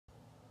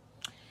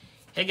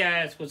Hey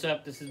guys, what's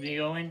up? This is me,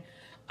 Owen.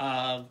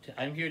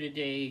 I'm here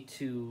today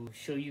to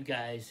show you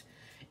guys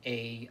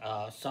a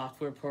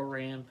software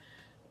program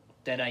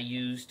that I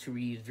use to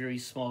read very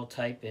small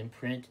type and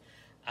print.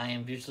 I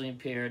am visually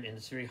impaired, and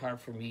it's very hard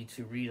for me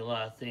to read a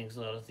lot of things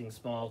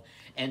small.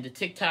 And the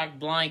TikTok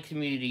blind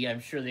community,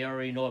 I'm sure they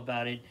already know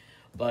about it,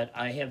 but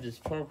I have this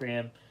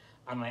program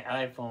on my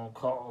iPhone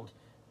called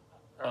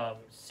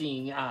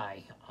Seeing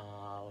Eye.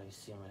 Let me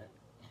see a minute.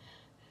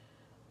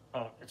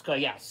 It's called,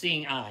 yeah,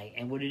 Seeing Eye.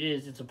 And what it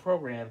is, it's a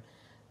program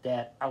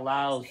that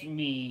allows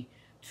me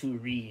to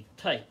read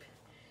type.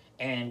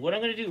 And what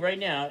I'm going to do right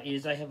now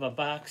is I have a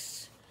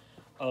box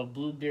of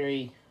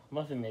blueberry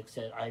muffin mix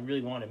that I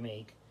really want to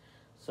make.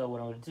 So what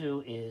I'm going to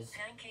do is...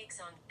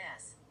 Pancakes on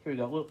S. Here we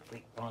go. Whoop,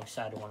 wait, wrong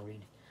side I want to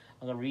read.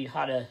 I'm going to read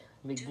how to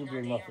make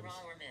blueberry muffins.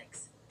 Raw or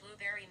mix.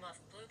 Blueberry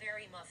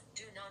muff.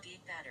 Do not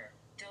eat batter.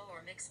 Dough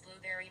or mix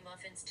blueberry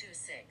muffins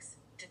 2-6.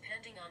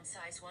 Depending on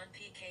size 1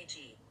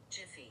 pkg.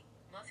 Jiffy.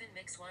 Muffin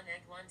mix 1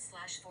 egg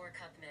 1/4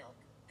 cup milk.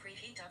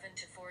 Preheat oven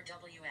to 4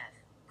 Wf.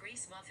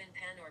 Grease muffin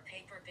pan or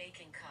paper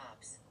baking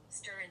cups.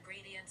 Stir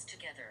ingredients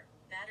together.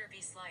 Batter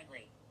be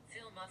slightly.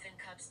 Fill muffin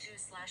cups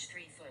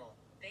 2/3 full.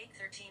 Bake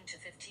 13 to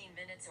 15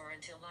 minutes or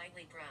until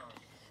lightly brown.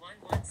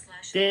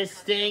 1/1/4 This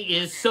thing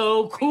is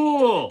so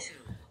cool.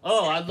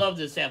 Oh, I love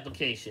this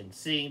application.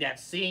 Seeing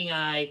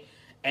Eye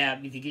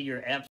app, you can get your apps